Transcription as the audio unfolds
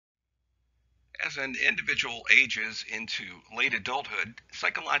As an individual ages into late adulthood,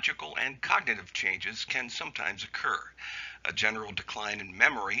 psychological and cognitive changes can sometimes occur. A general decline in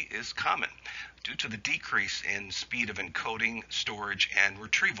memory is common due to the decrease in speed of encoding, storage, and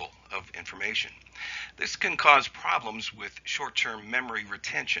retrieval of information. This can cause problems with short-term memory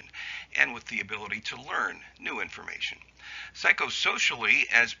retention and with the ability to learn new information. Psychosocially,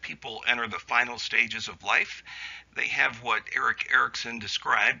 as people enter the final stages of life, they have what Erik Erikson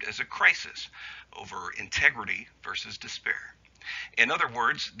described as a crisis over integrity versus despair. In other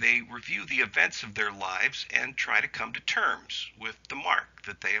words, they review the events of their lives and try to come to terms with the mark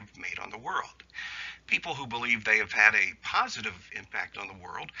that they have made on the world. People who believe they have had a positive impact on the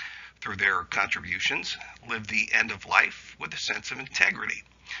world through their contributions live the end of life with a sense of integrity.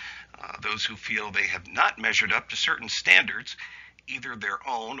 Those who feel they have not measured up to certain standards, either their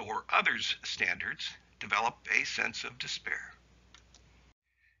own or others' standards, develop a sense of despair.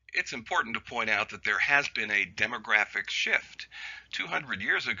 It's important to point out that there has been a demographic shift. 200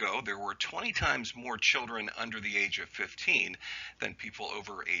 years ago, there were 20 times more children under the age of 15 than people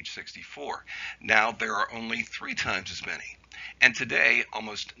over age 64. Now there are only 3 times as many. And today,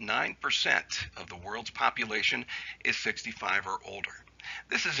 almost 9% of the world's population is 65 or older.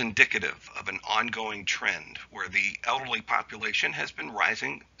 This is indicative of an ongoing trend where the elderly population has been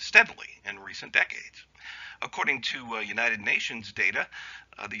rising steadily in recent decades. According to United Nations data,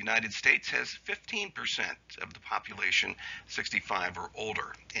 the United States has 15% of the population 65 or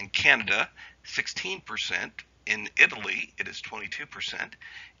older. In Canada, 16%. In Italy, it is 22%.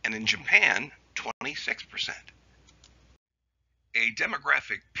 And in Japan, 26%. A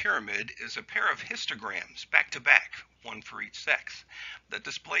demographic pyramid is a pair of histograms back to back, one for each sex, that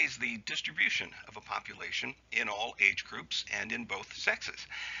displays the distribution of a population in all age groups and in both sexes.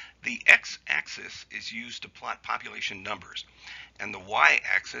 The x-axis is used to plot population numbers, and the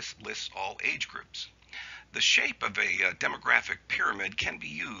y-axis lists all age groups. The shape of a demographic pyramid can be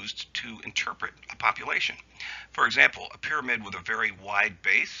used to interpret a population. For example, a pyramid with a very wide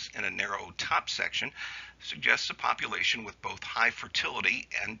base and a narrow top section suggests a population with both high fertility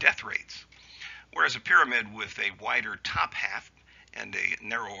and death rates, whereas a pyramid with a wider top half and a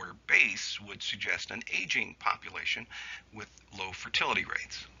narrower base would suggest an aging population with low fertility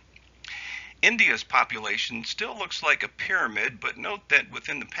rates. India's population still looks like a pyramid, but note that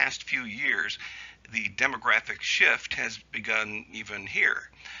within the past few years, the demographic shift has begun even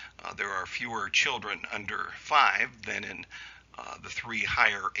here. There are fewer children under 5 than in the 3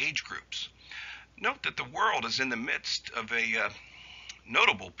 higher age groups. Note that the world is in the midst of a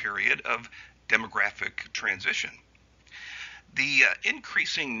notable period of demographic transition. The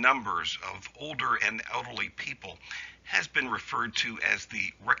increasing numbers of older and elderly people has been referred to as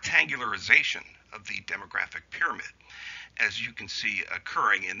the rectangularization of the demographic pyramid, as you can see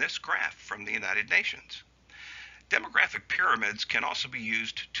occurring in this graph from the United Nations. Demographic pyramids can also be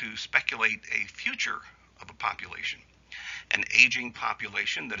used to speculate a future of a population. An aging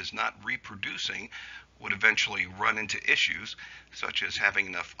population that is not reproducing would eventually run into issues such as having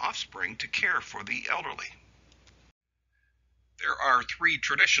enough offspring to care for the elderly. There are 3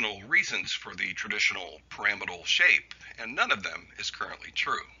 traditional reasons for the traditional pyramidal shape, and none of them is currently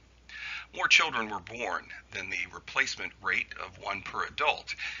true. More children were born than the replacement rate of 1 per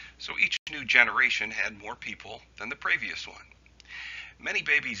adult, so each new generation had more people than the previous one. Many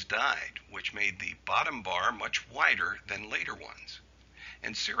babies died, which made the bottom bar much wider than later ones.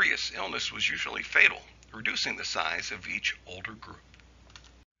 And serious illness was usually fatal, reducing the size of each older group.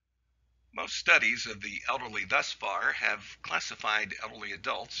 Most studies of the elderly thus far have classified elderly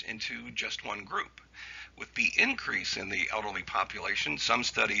adults into just one group. With the increase in the elderly population, some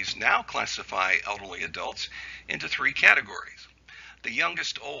studies now classify elderly adults into 3 categories. The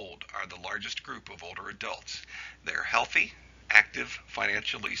youngest old are the largest group of older adults. They're healthy, active,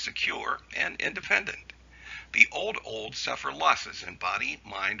 financially secure, and independent. The old suffer losses in body,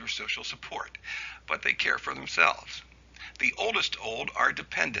 mind, or social support, but they care for themselves. The oldest old are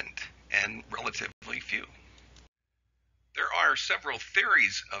dependent and relatively few. There are several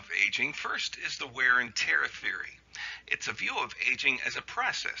theories of aging. First is the wear and tear theory. It's a view of aging as a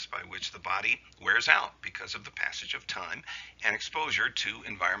process by which the body wears out because of the passage of time and exposure to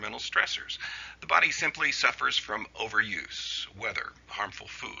environmental stressors. The body simply suffers from overuse, weather, harmful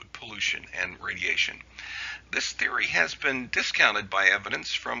food, pollution, and radiation. This theory has been discounted by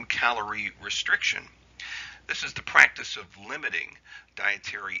evidence from calorie restriction. This is the practice of limiting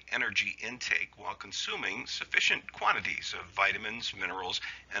dietary energy intake while consuming sufficient quantities of vitamins, minerals,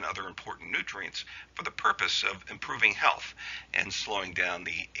 and other important nutrients for the purpose of improving health and slowing down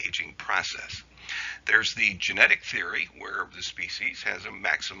the aging process. There's the genetic theory, where the species has a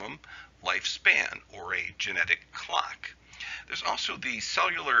maximum lifespan, or a genetic clock. There's also the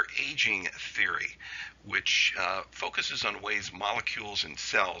cellular aging theory, which focuses on ways molecules and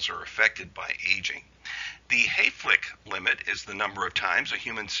cells are affected by aging. The Hayflick limit is the number of times a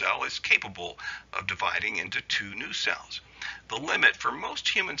human cell is capable of dividing into two new cells. The limit for most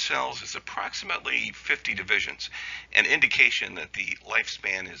human cells is approximately 50 divisions, an indication that the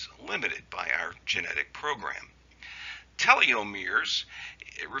lifespan is limited by our genetic program. Telomeres,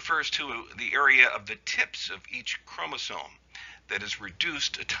 it refers to the area of the tips of each chromosome that is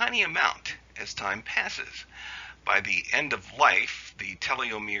reduced a tiny amount as time passes. By the end of life, the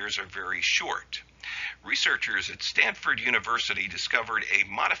telomeres are very short. Researchers at Stanford University discovered a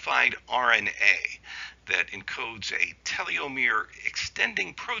modified RNA that encodes a telomere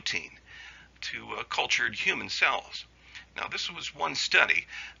extending protein to cultured human cells. Now, this was one study,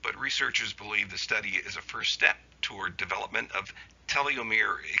 but researchers believe the study is a first step toward development of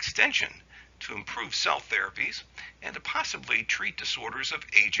telomere extension to improve cell therapies and to possibly treat disorders of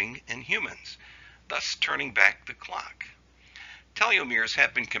aging in humans, thus turning back the clock. Telomeres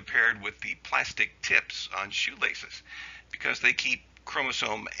have been compared with the plastic tips on shoelaces because they keep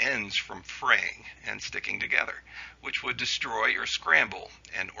chromosome ends from fraying and sticking together, which would destroy or scramble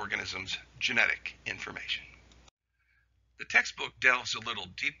an organism's genetic information. The textbook delves a little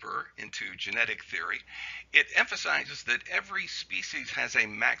deeper into genetic theory. It emphasizes that every species has a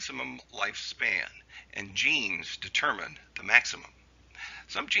maximum lifespan, and genes determine the maximum.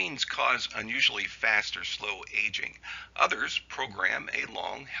 Some genes cause unusually fast or slow aging. Others program a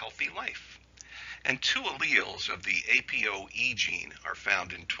long, healthy life. And two alleles of the APOE gene are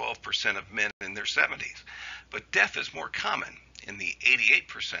found in 12% of men in their 70s, but death is more common in the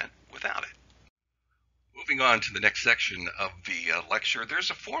 88% without it. Moving on to the next section of the lecture,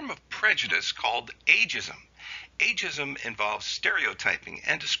 there's a form of prejudice called ageism. Ageism involves stereotyping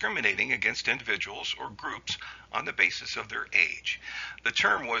and discriminating against individuals or groups on the basis of their age. The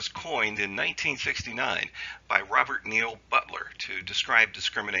term was coined in 1969 by Robert Neal Butler to describe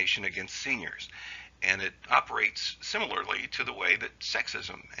discrimination against seniors, and it operates similarly to the way that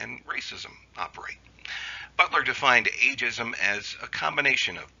sexism and racism operate. Butler defined ageism as a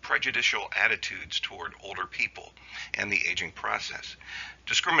combination of prejudicial attitudes toward older people and the aging process,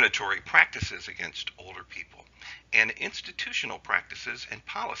 discriminatory practices against older people, and institutional practices and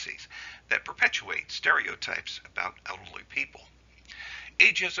policies that perpetuate stereotypes about elderly people.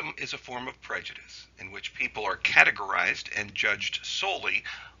 Ageism is a form of prejudice in which people are categorized and judged solely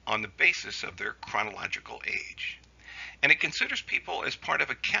on the basis of their chronological age. And it considers people as part of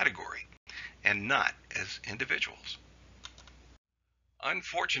a category and not as individuals.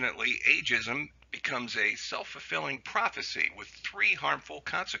 Unfortunately, ageism becomes a self-fulfilling prophecy with three harmful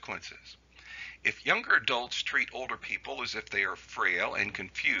consequences. If younger adults treat older people as if they are frail and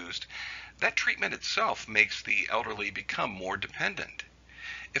confused, that treatment itself makes the elderly become more dependent.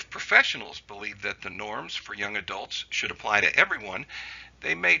 If professionals believe that the norms for young adults should apply to everyone,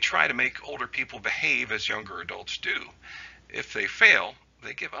 they may try to make older people behave as younger adults do. If they fail,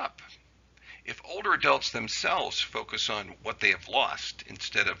 they give up. If older adults themselves focus on what they have lost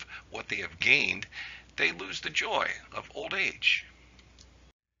instead of what they have gained, they lose the joy of old age.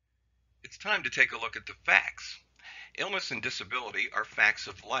 It's time to take a look at the facts. Illness and disability are facts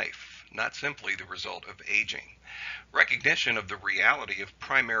of life, not simply the result of aging. Recognition of the reality of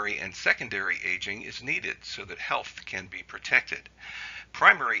primary and secondary aging is needed so that health can be protected.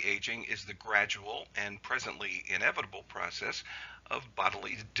 Primary aging is the gradual and presently inevitable process of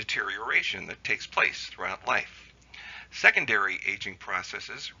bodily deterioration that takes place throughout life. Secondary aging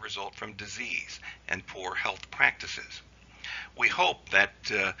processes result from disease and poor health practices. We hope that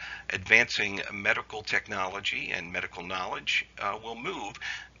advancing medical technology and medical knowledge will move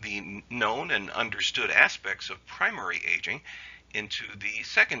the known and understood aspects of primary aging into the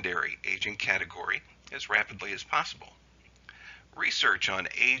secondary aging category as rapidly as possible. Research on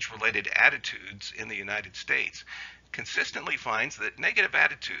age-related attitudes in the United States consistently finds that negative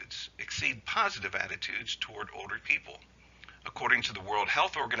attitudes exceed positive attitudes toward older people. According to the World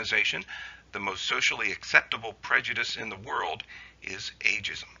Health Organization, the most socially acceptable prejudice in the world is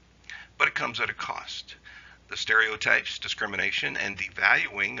ageism, but it comes at a cost. The stereotypes, discrimination, and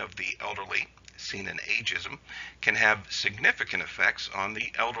devaluing of the elderly seen in ageism can have significant effects on the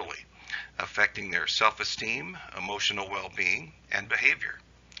elderly, affecting their self-esteem, emotional well-being, and behavior.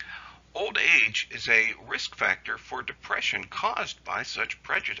 Old age is a risk factor for depression caused by such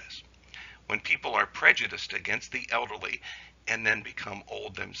prejudice. When people are prejudiced against the elderly and then become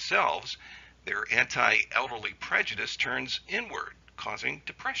old themselves, their anti-elderly prejudice turns inward, causing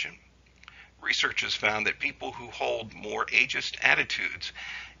depression. Research has found that people who hold more ageist attitudes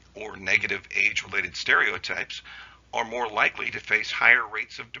or negative age-related stereotypes are more likely to face higher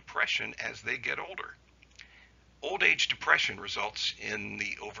rates of depression as they get older. Old age depression results in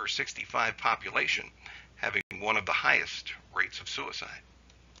the over 65 population having one of the highest rates of suicide.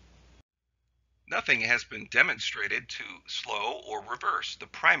 Nothing has been demonstrated to slow or reverse the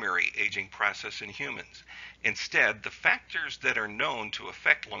primary aging process in humans. Instead, the factors that are known to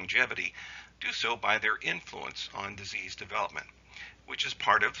affect longevity do so by their influence on disease development, which is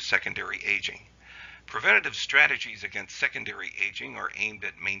part of secondary aging. Preventative strategies against secondary aging are aimed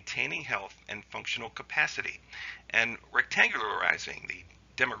at maintaining health and functional capacity and rectangularizing the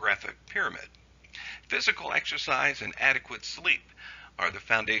demographic pyramid. Physical exercise and adequate sleep are the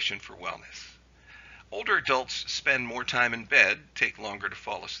foundation for wellness. Older adults spend more time in bed, take longer to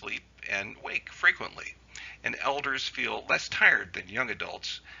fall asleep, and wake frequently. And elders feel less tired than young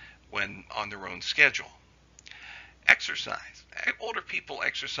adults when on their own schedule. Exercise. Older people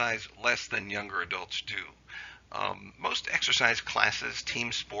exercise less than younger adults do. Most exercise classes,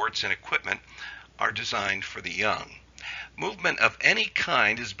 team sports, and equipment are designed for the young. Movement of any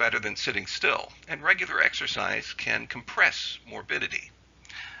kind is better than sitting still, and regular exercise can compress morbidity.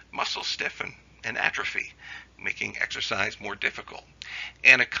 Muscles stiffen and atrophy, making exercise more difficult,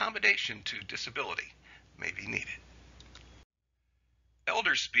 and accommodation to disability may be needed.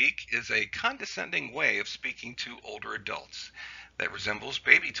 Elder speak is a condescending way of speaking to older adults that resembles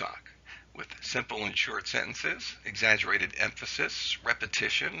baby talk, with simple and short sentences, exaggerated emphasis,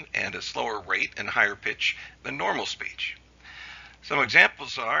 repetition, and a slower rate and higher pitch than normal speech. Some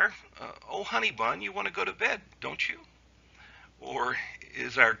examples are, oh honey bun, you want to go to bed, don't you? Or,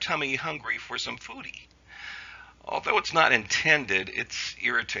 is our tummy hungry for some foodie? Although it's not intended, it's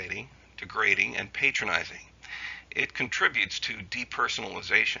irritating, degrading, and patronizing. It contributes to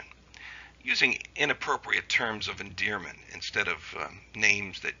depersonalization, using inappropriate terms of endearment instead of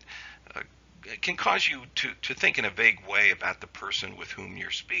names that can cause you to think in a vague way about the person with whom you're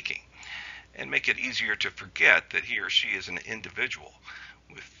speaking, and make it easier to forget that he or she is an individual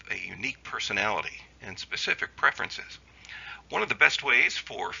with a unique personality and specific preferences. One of the best ways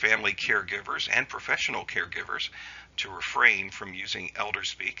for family caregivers and professional caregivers to refrain from using elder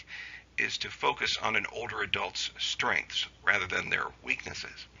speak is to focus on an older adult's strengths rather than their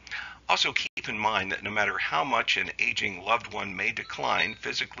weaknesses. Also keep in mind that no matter how much an aging loved one may decline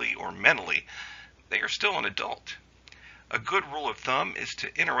physically or mentally, they are still an adult. A good rule of thumb is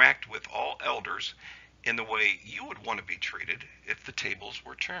to interact with all elders in the way you would want to be treated if the tables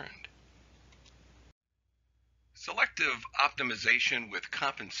were turned. Selective optimization with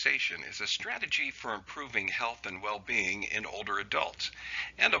compensation is a strategy for improving health and well-being in older adults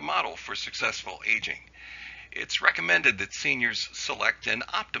and a model for successful aging. It's recommended that seniors select and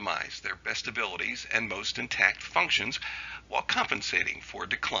optimize their best abilities and most intact functions while compensating for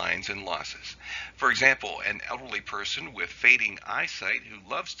declines and losses. For example, an elderly person with fading eyesight who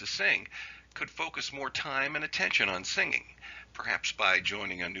loves to sing could focus more time and attention on singing, perhaps by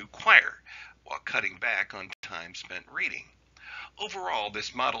joining a new choir, while cutting back on time spent reading. Overall,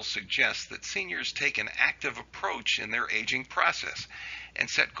 this model suggests that seniors take an active approach in their aging process and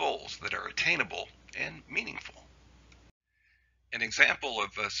set goals that are attainable and meaningful. An example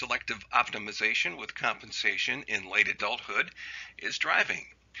of selective optimization with compensation in late adulthood is driving.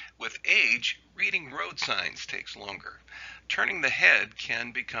 With age, reading road signs takes longer. Turning the head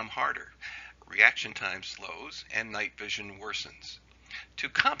can become harder. Reaction time slows and night vision worsens. To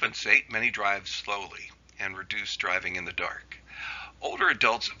compensate, many drive slowly and reduce driving in the dark. Older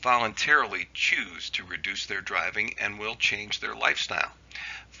adults voluntarily choose to reduce their driving and will change their lifestyle.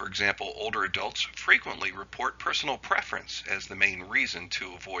 For example, older adults frequently report personal preference as the main reason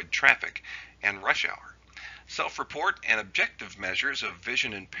to avoid traffic and rush hour. Self-report and objective measures of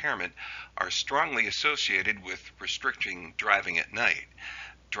vision impairment are strongly associated with restricting driving at night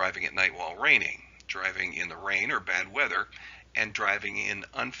while raining, driving in the rain or bad weather, and driving in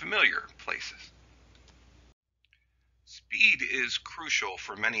unfamiliar places. Speed is crucial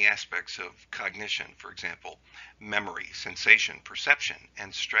for many aspects of cognition, for example, memory, sensation, perception,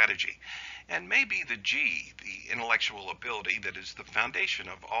 and strategy, and may be the G, the intellectual ability that is the foundation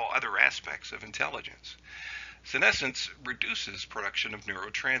of all other aspects of intelligence. Senescence reduces production of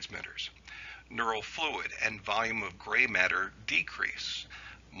neurotransmitters. Neural fluid and volume of gray matter decrease.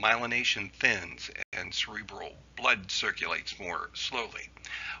 Myelination thins and cerebral blood circulates more slowly.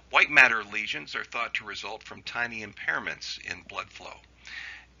 White matter lesions are thought to result from tiny impairments in blood flow,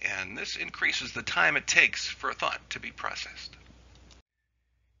 and this increases the time it takes for a thought to be processed.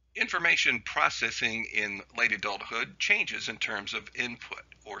 Information processing in late adulthood changes in terms of input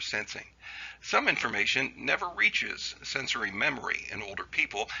or sensing. Some information never reaches sensory memory in older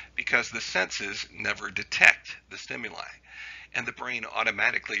people because the senses never detect the stimuli, and the brain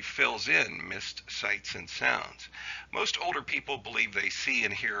automatically fills in missed sights and sounds. Most older people believe they see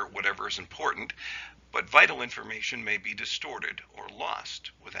and hear whatever is important, but vital information may be distorted or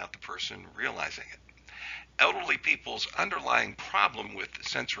lost without the person realizing it. Elderly people's underlying problem with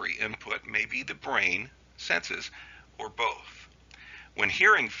sensory input may be the brain, senses, or both. When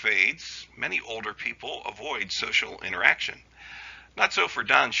hearing fades, many older people avoid social interaction. Not so for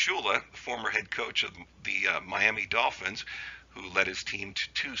Don Shula, former head coach of the Miami Dolphins, who led his team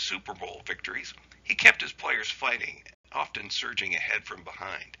to 2 Super Bowl victories. He kept his players fighting, often surging ahead from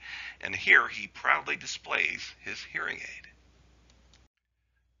behind. And here he proudly displays his hearing aid.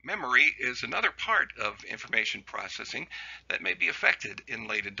 Memory is another part of information processing that may be affected in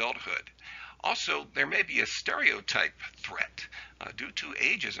late adulthood. Also, there may be a stereotype threat due to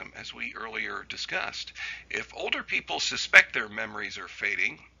ageism, as we earlier discussed. If older people suspect their memories are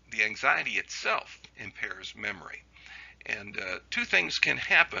fading, the anxiety itself impairs memory. And 2 things can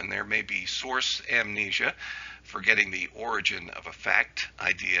happen. There may be source amnesia, forgetting the origin of a fact,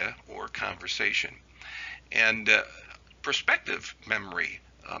 idea, or conversation. And prospective memory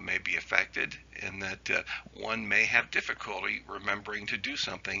may be affected in that one may have difficulty remembering to do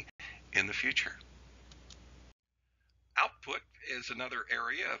something in the future. Output is another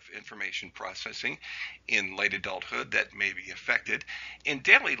area of information processing in late adulthood that may be affected. In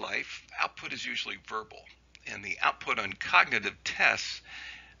daily life, output is usually verbal, and the output on cognitive tests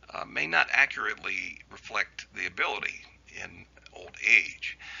may not accurately reflect the ability in old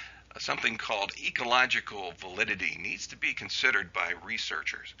age. Something called ecological validity needs to be considered by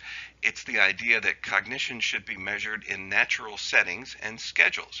researchers. It's the idea that cognition should be measured in natural settings and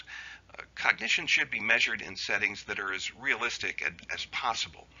schedules. Cognition should be measured in settings that are as realistic as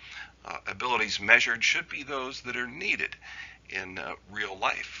possible. Abilities measured should be those that are needed in real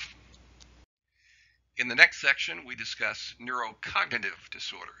life. In the next section, we discuss neurocognitive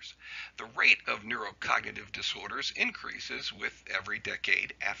disorders. The rate of neurocognitive disorders increases with every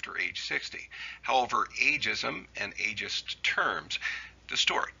decade after age 60. However, ageism and ageist terms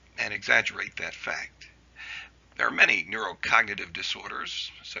distort and exaggerate that fact. There are many neurocognitive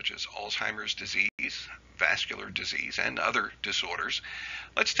disorders, such as Alzheimer's disease, vascular disease, and other disorders.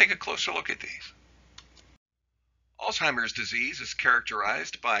 Let's take a closer look at these. Alzheimer's disease is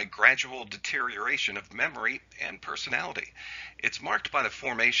characterized by gradual deterioration of memory and personality. It's marked by the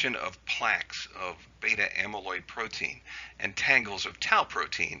formation of plaques of beta amyloid protein and tangles of tau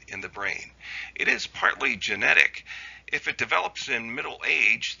protein in the brain. It is partly genetic. If it develops in middle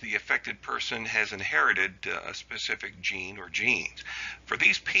age, the affected person has inherited a specific gene or genes. For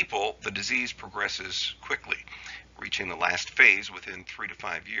these people, the disease progresses quickly, reaching the last phase within 3 to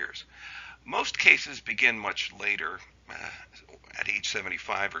 5 years. Most cases begin much later, at age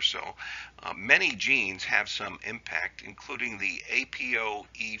 75 or so. Many genes have some impact, including the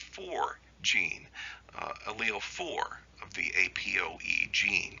APOE4 gene, allele 4 of the APOE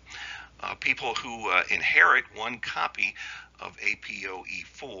gene. People who inherit one copy of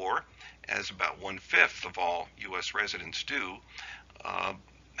APOE4, as about 1/5 of all U.S. residents do,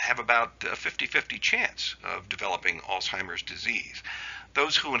 have about a 50-50 chance of developing Alzheimer's disease.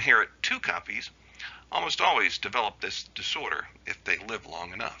 Those who inherit 2 copies almost always develop this disorder if they live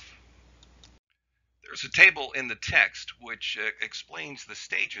long enough. There's a table in the text which explains the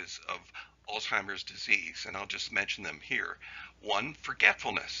stages of Alzheimer's disease, and I'll just mention them here. 1,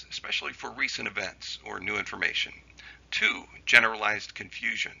 forgetfulness, especially for recent events or new information. 2, generalized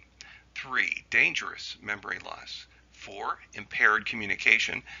confusion. 3, dangerous memory loss. 4, impaired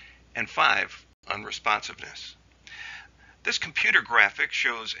communication. And 5, unresponsiveness. This computer graphic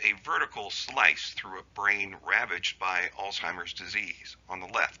shows a vertical slice through a brain ravaged by Alzheimer's disease on the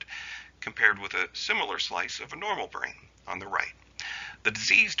left, compared with a similar slice of a normal brain on the right. The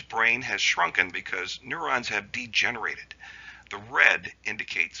diseased brain has shrunken because neurons have degenerated. The red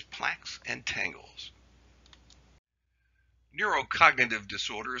indicates plaques and tangles. Neurocognitive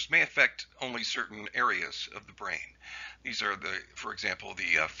disorders may affect only certain areas of the brain. These are, for example,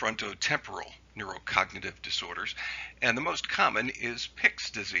 the frontotemporal neurocognitive disorders, and the most common is Pick's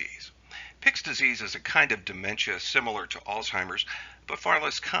disease. Pick's disease is a kind of dementia similar to Alzheimer's, but far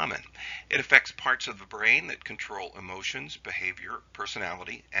less common. It affects parts of the brain that control emotions, behavior,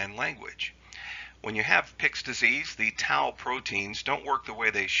 personality, and language. When you have Pick's disease, the tau proteins don't work the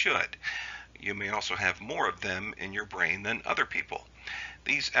way they should. You may also have more of them in your brain than other people.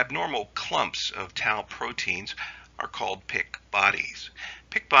 These abnormal clumps of tau proteins are called Pick bodies.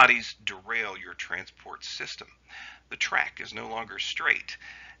 Pick bodies derail your transport system. The track is no longer straight,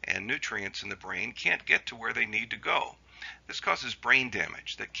 and nutrients in the brain can't get to where they need to go. This causes brain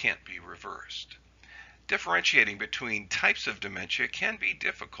damage that can't be reversed. Differentiating between types of dementia can be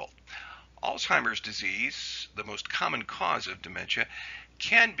difficult. Alzheimer's disease, the most common cause of dementia,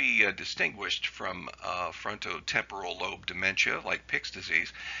 can be distinguished from frontotemporal lobe dementia, like Pick's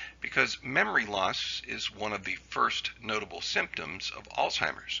disease, because memory loss is one of the first notable symptoms of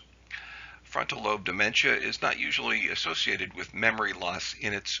Alzheimer's. Frontal lobe dementia is not usually associated with memory loss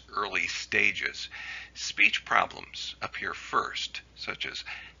in its early stages. Speech problems appear first, such as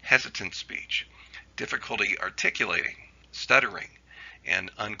hesitant speech, difficulty articulating, stuttering, and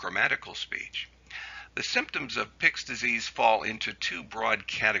ungrammatical speech. The symptoms of Pick's disease fall into two broad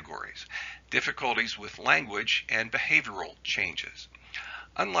categories: difficulties with language and behavioral changes.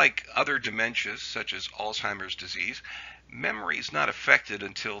 Unlike other dementias, such as Alzheimer's disease, memory is not affected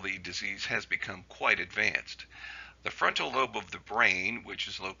until the disease has become quite advanced. The frontal lobe of the brain, which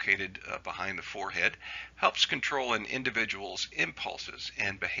is located behind the forehead, helps control an individual's impulses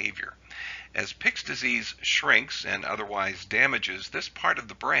and behavior. As Pick's disease shrinks and otherwise damages this part of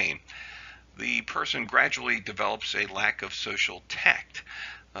the brain, the person gradually develops a lack of social tact.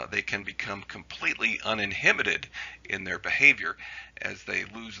 They can become completely uninhibited in their behavior as they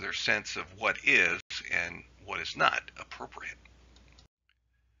lose their sense of what is and what is not appropriate.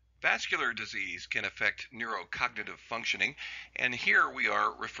 Vascular disease can affect neurocognitive functioning, and here we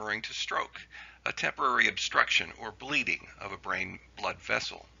are referring to stroke, a temporary obstruction or bleeding of a brain blood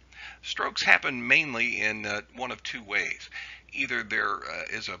vessel. Strokes happen mainly in one of two ways. Either there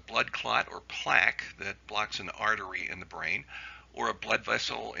is a blood clot or plaque that blocks an artery in the brain, or a blood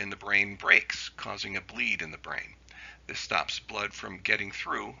vessel in the brain breaks, causing a bleed in the brain. This stops blood from getting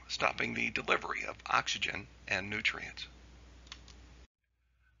through, stopping the delivery of oxygen and nutrients.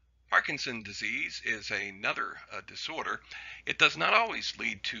 Parkinson's disease is another disorder. It does not always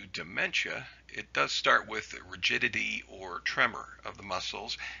lead to dementia. It does start with rigidity or tremor of the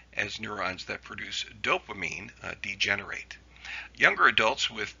muscles as neurons that produce dopamine degenerate. Younger adults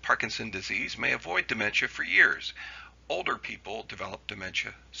with Parkinson's disease may avoid dementia for years. Older people develop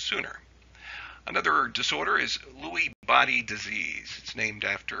dementia sooner. Another disorder is Lewy body disease. It's named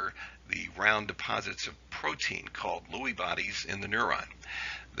after the round deposits of protein called Lewy bodies in the neuron.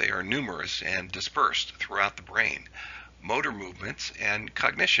 They are numerous and dispersed throughout the brain. Motor movements and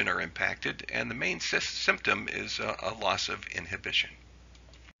cognition are impacted, and the main symptom is a loss of inhibition.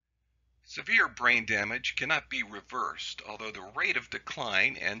 Severe brain damage cannot be reversed, although the rate of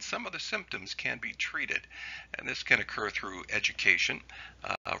decline and some of the symptoms can be treated. And this can occur through education,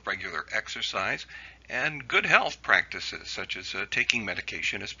 regular exercise, and good health practices, such as taking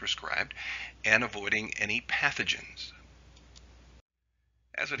medication as prescribed and avoiding any pathogens.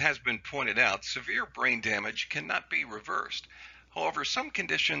 As it has been pointed out, severe brain damage cannot be reversed. However, some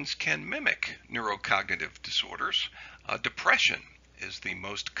conditions can mimic neurocognitive disorders. Depression is the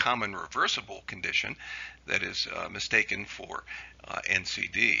most common reversible condition that is mistaken for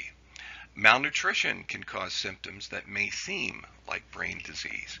NCD. Malnutrition can cause symptoms that may seem like brain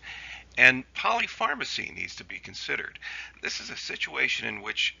disease. And polypharmacy needs to be considered. This is a situation in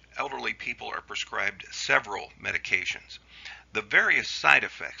which elderly people are prescribed several medications. The various side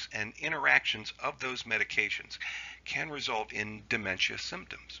effects and interactions of those medications can result in dementia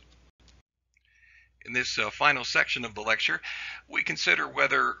symptoms. In this final section of the lecture, we consider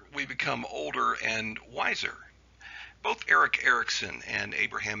whether we become older and wiser. Both Erik Erikson and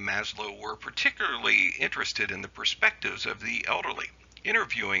Abraham Maslow were particularly interested in the perspectives of the elderly,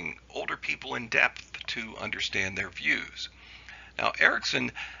 interviewing older people in depth to understand their views. Now,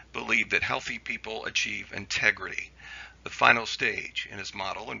 Erikson believed that healthy people achieve integrity, the final stage in his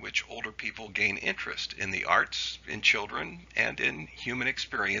model in which older people gain interest in the arts, in children, and in human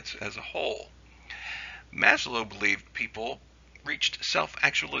experience as a whole. Maslow believed people reached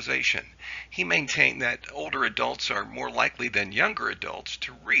self-actualization. He maintained that older adults are more likely than younger adults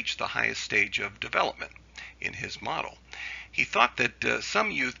to reach the highest stage of development in his model. He thought that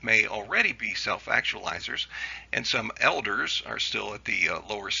some youth may already be self-actualizers, and some elders are still at the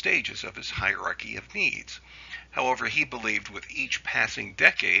lower stages of his hierarchy of needs. However, he believed with each passing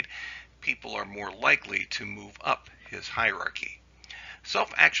decade, people are more likely to move up his hierarchy.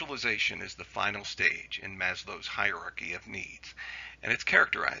 Self-actualization is the final stage in Maslow's hierarchy of needs, and it's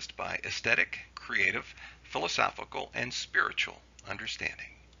characterized by aesthetic, creative, philosophical, and spiritual understanding.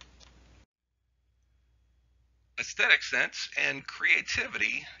 Aesthetic sense and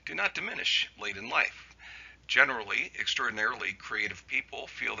creativity do not diminish late in life. Generally, extraordinarily creative people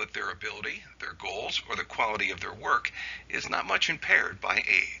feel that their ability, their goals, or the quality of their work is not much impaired by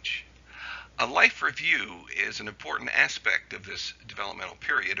age. A life review is an important aspect of this developmental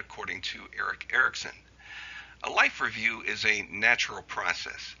period, according to Erik Erikson. A life review is a natural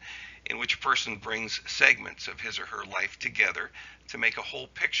process in which a person brings segments of his or her life together to make a whole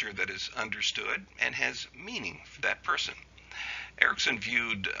picture that is understood and has meaning for that person. Erikson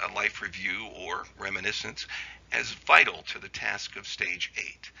viewed a life review or reminiscence as vital to the task of stage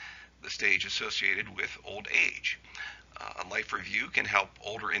 8, the stage associated with old age. A life review can help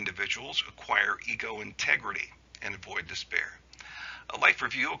older individuals acquire ego integrity and avoid despair. A life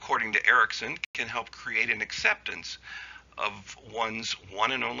review, according to Erikson, can help create an acceptance of one's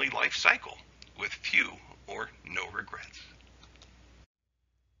one and only life cycle with few or no regrets.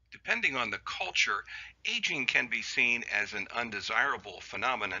 Depending on the culture, aging can be seen as an undesirable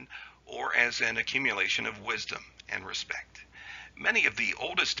phenomenon or as an accumulation of wisdom and respect. Many of the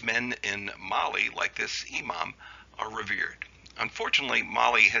oldest men in Mali, like this imam, are revered. Unfortunately,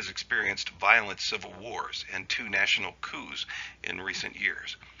 Mali has experienced violent civil wars and 2 national coups in recent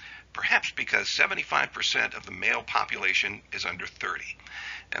years, perhaps because 75% of the male population is under 30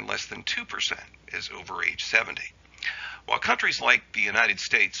 and less than 2% is over age 70. While countries like the United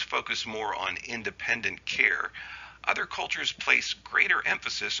States focus more on independent care, other cultures place greater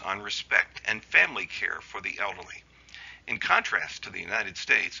emphasis on respect and family care for the elderly. In contrast to the United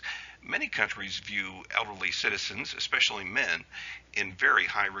States, many countries view elderly citizens, especially men, in very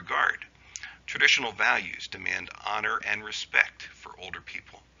high regard. Traditional values demand honor and respect for older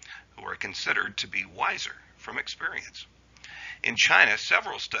people, who are considered to be wiser from experience. In China,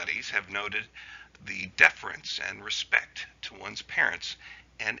 several studies have noted the deference and respect to one's parents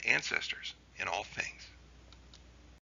and ancestors in all things.